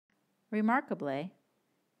Remarkably,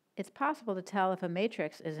 it's possible to tell if a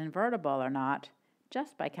matrix is invertible or not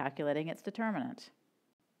just by calculating its determinant.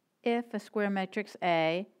 If a square matrix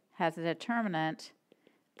A has a determinant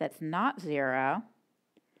that's not 0,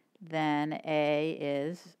 then A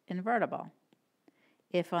is invertible.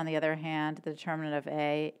 If, on the other hand, the determinant of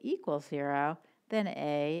A equals 0, then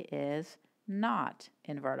A is not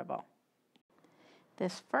invertible.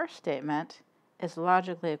 This first statement is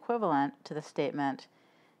logically equivalent to the statement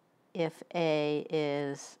if A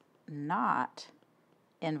is not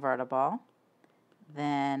invertible,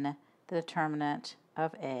 then the determinant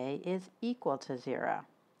of A is equal to 0.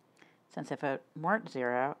 Since if it weren't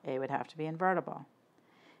 0, A would have to be invertible.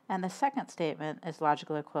 And the second statement is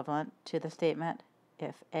logically equivalent to the statement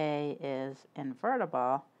if A is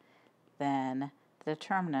invertible, then the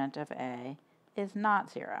determinant of A is not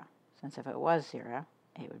 0. Since if it was 0,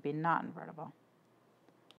 A would be not invertible.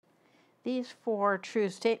 These four true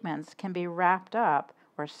statements can be wrapped up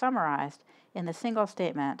or summarized in the single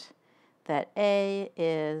statement that A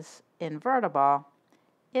is invertible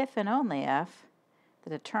if and only if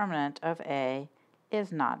the determinant of A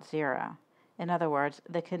is not 0. In other words,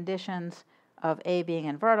 the conditions of A being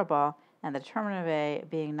invertible and the determinant of A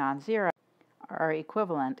being non-zero are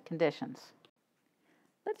equivalent conditions.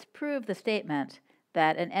 Let's prove the statement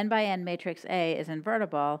that an n by n matrix A is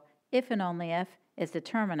invertible if and only if its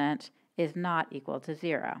determinant is not equal to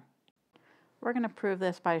 0. We're going to prove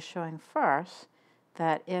this by showing first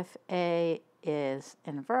that if A is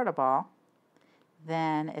invertible,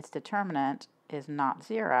 then its determinant is not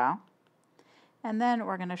 0. And then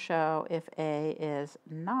we're going to show if A is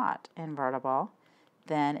not invertible,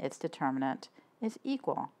 then its determinant is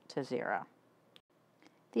equal to 0.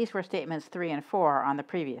 These were statements 3 and 4 on the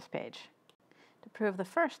previous page. To prove the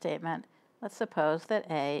first statement, let's suppose that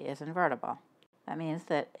A is invertible. That means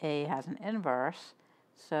that A has an inverse,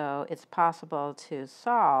 so it's possible to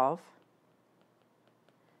solve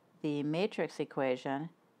the matrix equation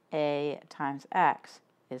A times X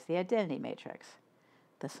is the identity matrix.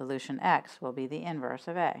 The solution X will be the inverse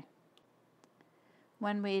of A.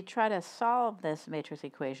 When we try to solve this matrix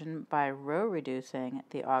equation by row reducing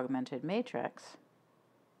the augmented matrix,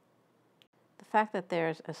 the fact that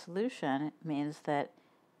there's a solution means that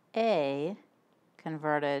A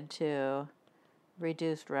converted to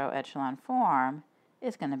reduced row echelon form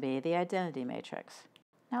is going to be the identity matrix.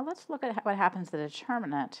 Now let's look at what happens to the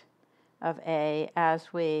determinant of A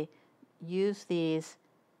as we use these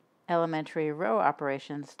elementary row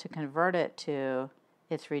operations to convert it to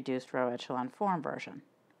its reduced row echelon form version.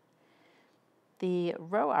 The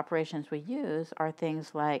row operations we use are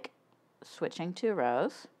things like switching two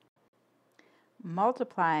rows,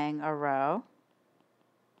 multiplying a row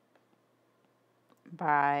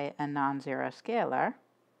by a non-zero scalar,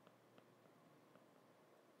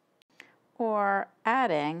 or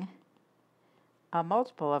adding a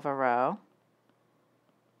multiple of a row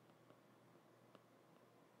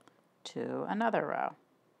to another row.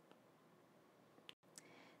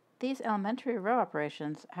 These elementary row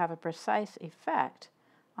operations have a precise effect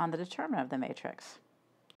on the determinant of the matrix.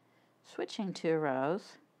 Switching two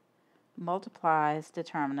rows multiplies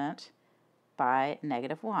determinant by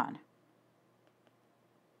 -1.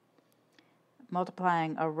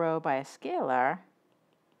 Multiplying a row by a scalar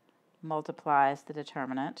multiplies the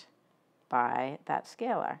determinant by that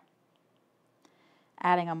scalar.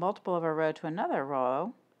 Adding a multiple of a row to another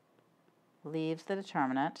row leaves the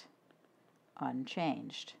determinant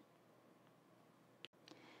unchanged.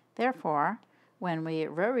 Therefore, when we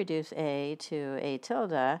row reduce A to A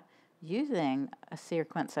tilde using a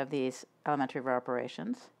sequence of these elementary row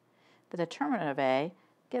operations, the determinant of A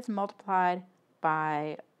gets multiplied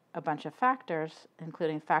by a bunch of factors,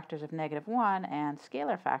 including factors of -1 and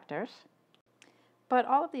scalar factors. But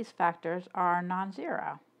all of these factors are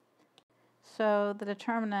non-zero. So the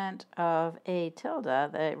determinant of A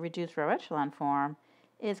tilde, the reduced row echelon form,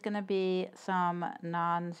 is going to be some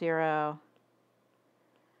non-zero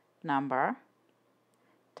number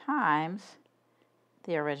times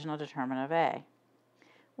the original determinant of A.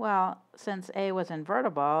 Well, since A was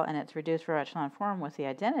invertible and its reduced row echelon form was the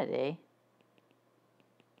identity,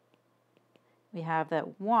 we have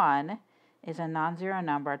that 1 is a non-zero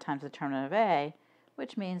number times the determinant of A,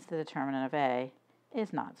 which means the determinant of A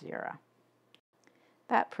is not 0.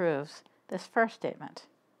 That proves this first statement.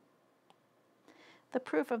 The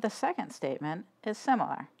proof of the second statement is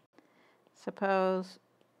similar. Suppose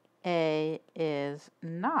A is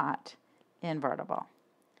not invertible.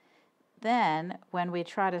 Then, when we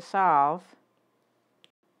try to solve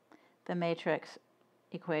the matrix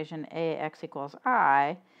equation AX equals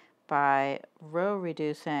I by row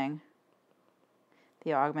reducing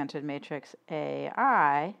the augmented matrix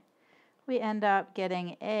AI, we end up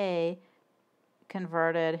getting A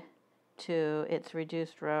converted to its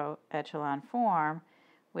reduced row echelon form,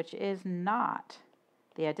 which is not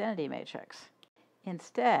the identity matrix.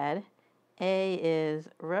 Instead, A is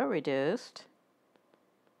row reduced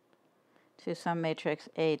to some matrix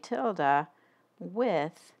A tilde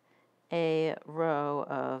with a row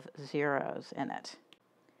of zeros in it.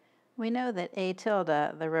 We know that A tilde,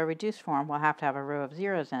 the row reduced form, will have to have a row of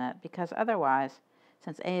zeros in it because otherwise,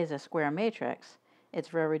 since A is a square matrix,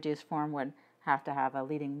 its row reduced form would have to have a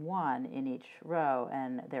leading 1 in each row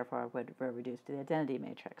and therefore would row reduce to the identity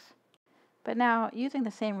matrix. But now, using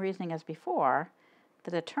the same reasoning as before,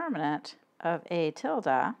 the determinant of A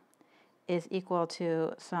tilde is equal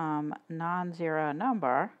to some non-zero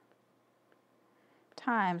number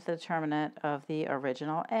times the determinant of the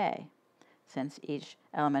original A, since each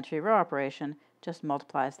elementary row operation just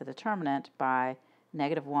multiplies the determinant by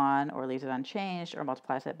 -1 or leaves it unchanged or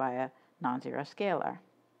multiplies it by a non-zero scalar.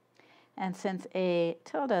 And since A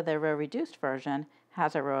tilde, the row reduced version,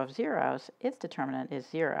 has a row of zeros, its determinant is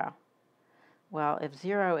 0. Well, if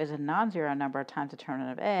 0 is a non-zero number times the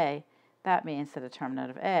determinant of A, that means the determinant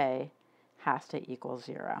of A has to equal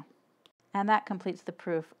 0. And that completes the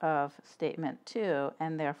proof of statement 2,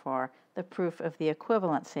 and therefore the proof of the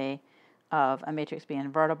equivalency of a matrix being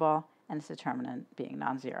invertible and its determinant being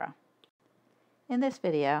non-zero. In this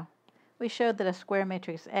video, we showed that a square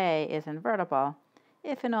matrix A is invertible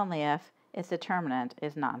if and only if its determinant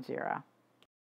is non-zero.